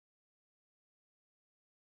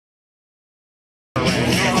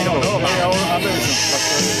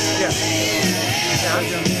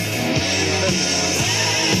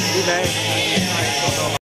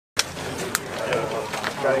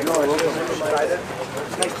excited.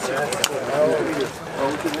 Thank you, sir.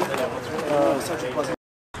 Such a pleasure.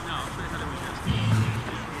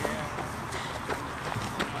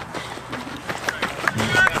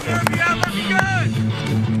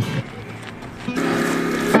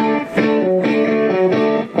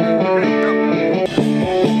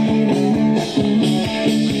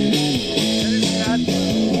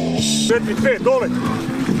 Pet, dole!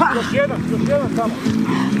 Još jedan tamo.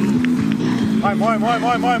 Ajmo. How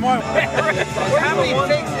many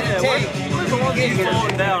takes did it take? He's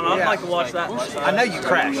falling down. I'd like to watch that. I know you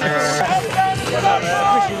crashed.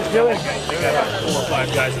 4 or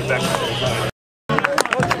 5 guys in the back.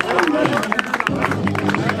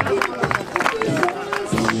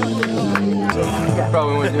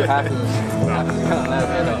 Probably wouldn't do half of this.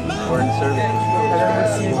 We're in Serbian.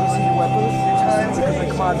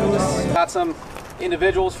 Got some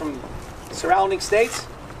individuals from surrounding states.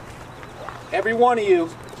 Every one of you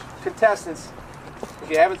contestants, if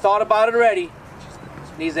you haven't thought about it already,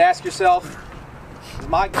 needs to ask yourself, is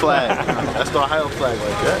my flag? That's the Ohio flag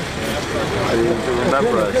right there. I didn't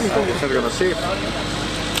remember us. They're gonna see.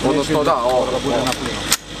 Odnosno da, ovo da bude napunjeno.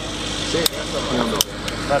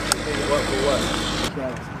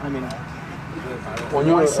 I mean, on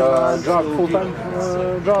your job, full-time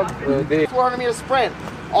job, 400-meter sprint,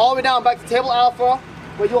 all the way down back to table alpha,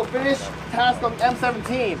 where you'll finish task on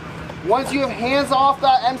M17. Once you have hands off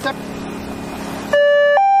that M17.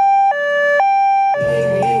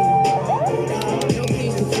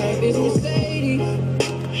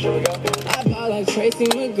 Here we go. I bought like Tracy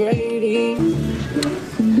McGrady.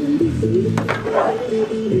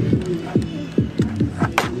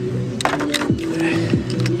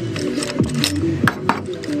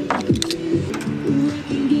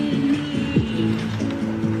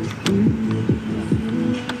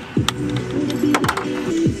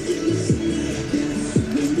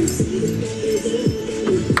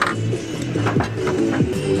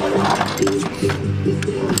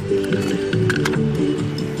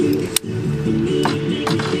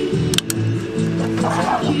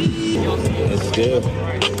 It's good.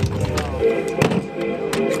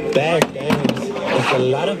 Bad things. It's a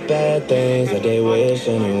lot of bad things that they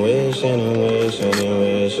wishing and wishing and wishing and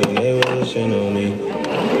wishing they wishing on me.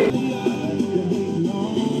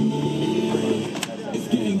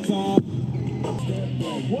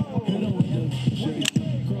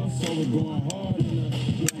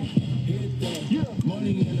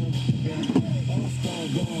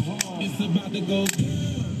 It's about to go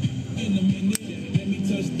in a minute. Let me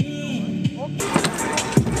touch down.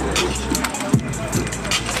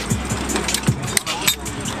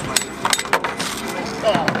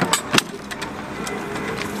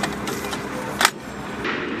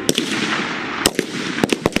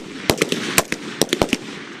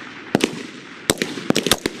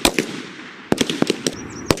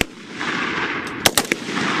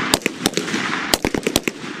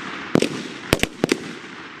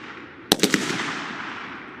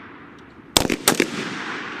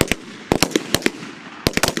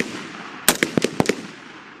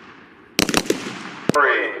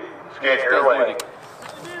 Skate your lane.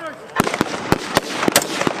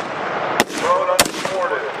 Road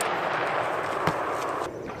unsupported.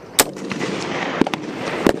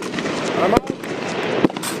 I'm out.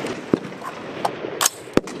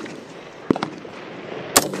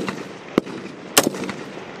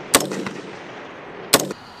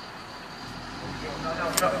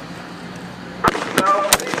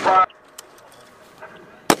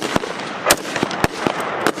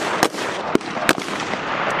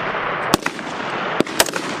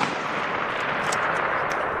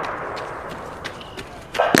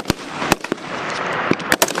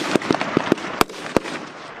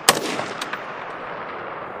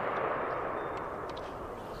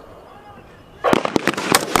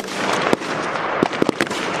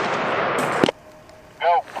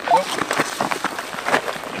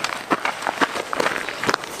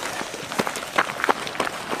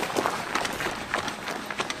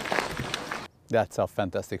 That's a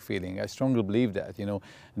fantastic feeling. I strongly believe that,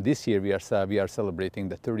 this year we are celebrating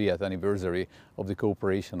the 30th anniversary of the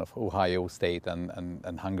cooperation of Ohio State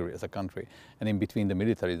and Hungary as a country. And in between the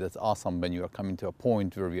military, that's awesome when you are coming to a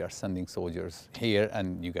point where we are sending soldiers here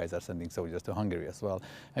and you guys are sending soldiers to Hungary as well.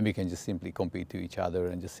 And we can just simply compete to each other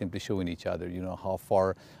and just simply showing each other, how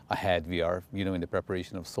far ahead we are, in the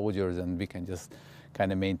preparation of soldiers, and we can just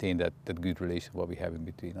kind of maintain that good relation what we have in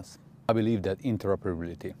between us. I believe that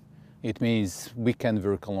interoperability. It means we can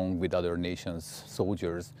work along with other nations'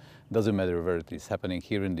 soldiers. Doesn't matter whether it is happening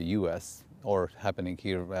here in the US, or happening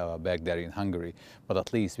here back there in Hungary, but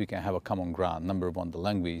at least we can have a common ground. Number one, the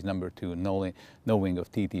language. Number two, knowing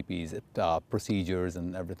of TTP's procedures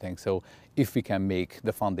and everything. So if we can make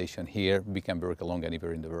the foundation here, we can work along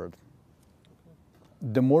anywhere in the world.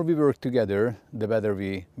 The more we work together, the better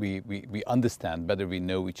we understand, better we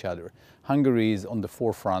know each other. Hungary is on the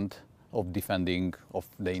forefront of defending of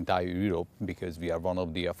the entire Europe because we are one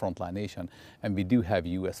of the frontline nation, and we do have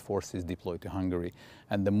US forces deployed to Hungary.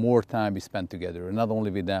 And the more time we spend together, not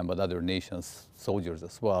only with them but other nations, soldiers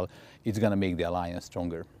as well, it's going to make the alliance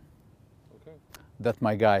stronger. Okay. That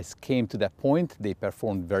my guys came to that point, they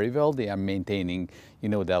performed very well. They are maintaining, you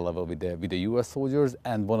know, that level with the US soldiers,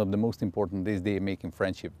 and one of the most important is they are making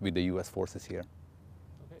friendship with the US forces here.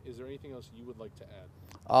 Okay. Is there anything else you would like to add?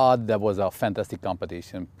 That was a fantastic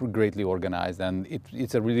competition, greatly organized, and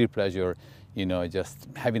it's a really pleasure, you know, just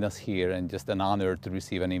having us here, and just an honor to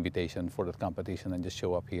receive an invitation for that competition and just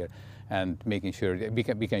show up here and making sure that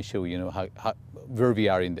we can show, you know, where we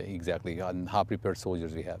are exactly and how prepared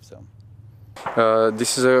soldiers we have. So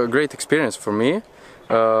this is a great experience for me.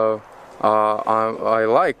 I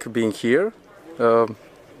like being here. There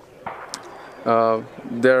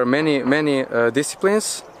are many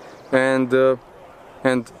disciplines, and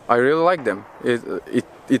I really like them.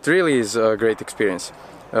 It really is a great experience,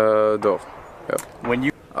 though. When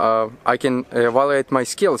you I can evaluate my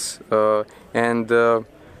skills and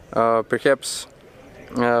perhaps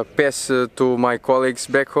pass to my colleagues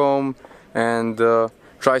back home and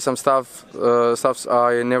try some stuff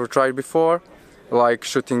I never tried before, like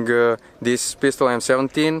shooting this pistol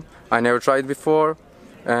M17. I never tried before,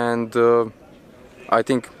 and I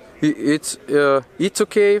think it's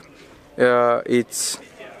okay. It's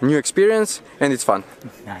new experience and it's fun.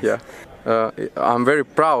 Nice. Yeah, I'm very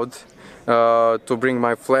proud to bring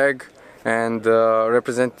my flag and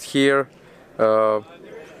represent here.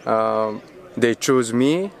 They choose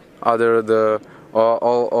me, all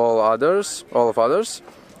of others,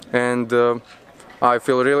 and I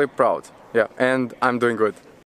feel really proud. Yeah, and I'm doing good.